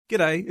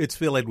G'day, it's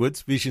Phil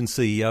Edwards, Vision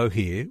CEO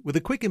here, with a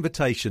quick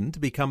invitation to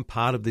become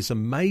part of this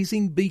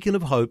amazing beacon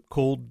of hope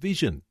called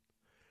Vision.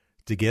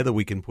 Together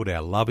we can put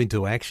our love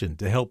into action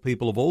to help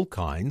people of all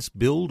kinds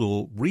build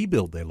or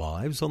rebuild their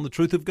lives on the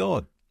truth of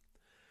God.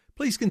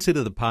 Please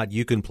consider the part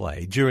you can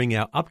play during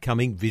our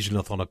upcoming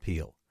Visionathon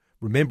appeal,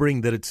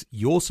 remembering that it's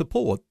your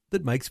support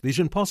that makes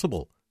Vision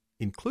possible,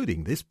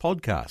 including this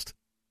podcast.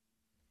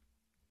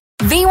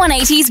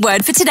 V180's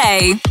word for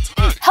today,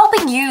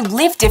 helping you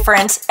live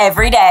different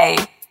every day.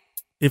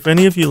 If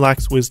any of you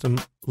lacks wisdom,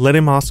 let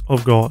him ask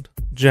of God.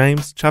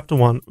 James chapter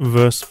 1,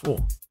 verse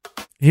 4.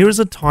 Here is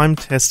a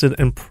time-tested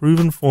and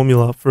proven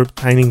formula for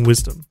obtaining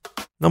wisdom.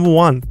 Number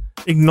 1,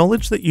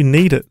 acknowledge that you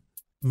need it.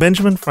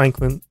 Benjamin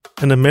Franklin,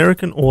 an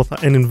American author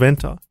and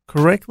inventor,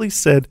 correctly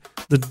said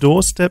the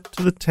doorstep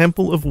to the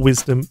temple of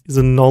wisdom is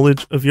a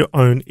knowledge of your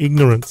own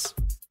ignorance.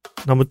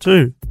 Number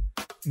 2,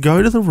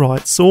 go to the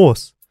right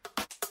source.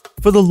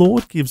 For the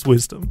Lord gives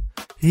wisdom.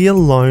 He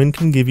alone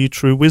can give you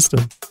true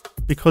wisdom,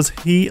 because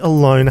He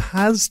alone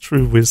has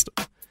true wisdom.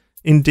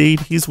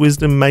 Indeed, His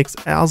wisdom makes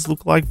ours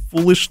look like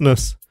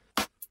foolishness.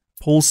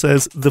 Paul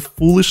says the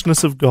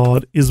foolishness of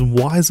God is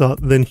wiser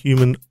than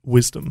human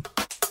wisdom.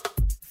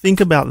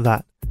 Think about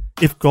that.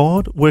 If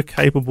God were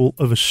capable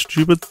of a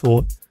stupid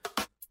thought,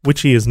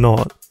 which He is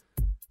not,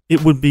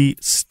 it would be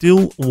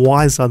still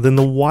wiser than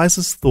the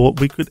wisest thought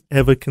we could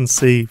ever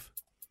conceive.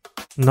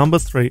 Number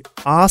 3,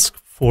 ask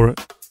for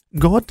it.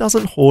 God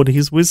doesn't hoard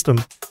His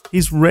wisdom.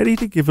 He's ready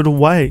to give it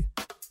away.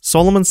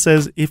 Solomon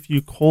says if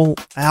you call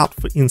out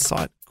for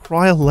insight,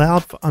 cry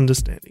aloud for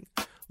understanding,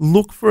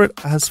 look for it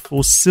as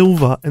for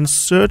silver and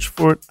search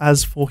for it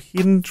as for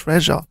hidden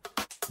treasure,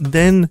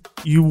 then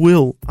you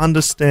will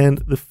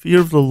understand the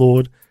fear of the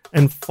Lord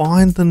and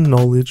find the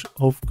knowledge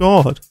of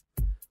God.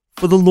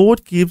 For the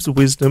Lord gives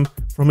wisdom,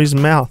 from His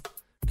mouth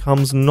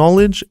comes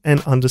knowledge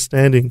and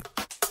understanding.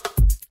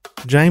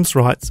 James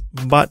writes,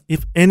 but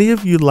if any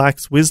of you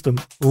lacks wisdom,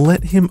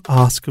 let him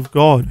ask of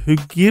God, who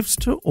gives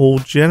to all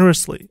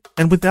generously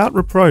and without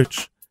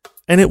reproach,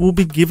 and it will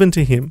be given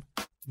to him.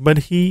 But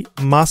he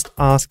must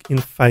ask in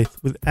faith,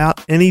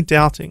 without any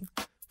doubting.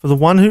 For the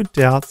one who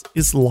doubts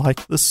is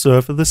like the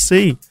surf of the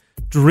sea,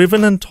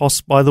 driven and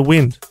tossed by the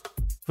wind.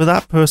 For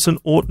that person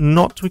ought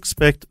not to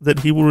expect that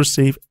he will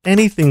receive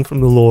anything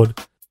from the Lord,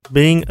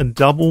 being a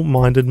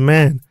double-minded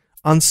man,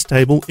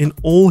 unstable in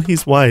all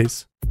his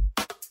ways.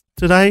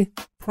 Today,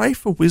 pray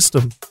for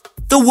wisdom.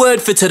 The word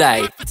for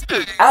today,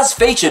 as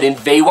featured in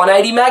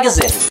V180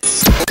 magazine.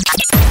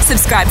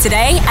 Subscribe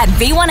today at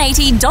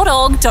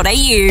v180.org.au.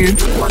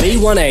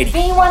 V180.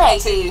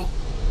 V180.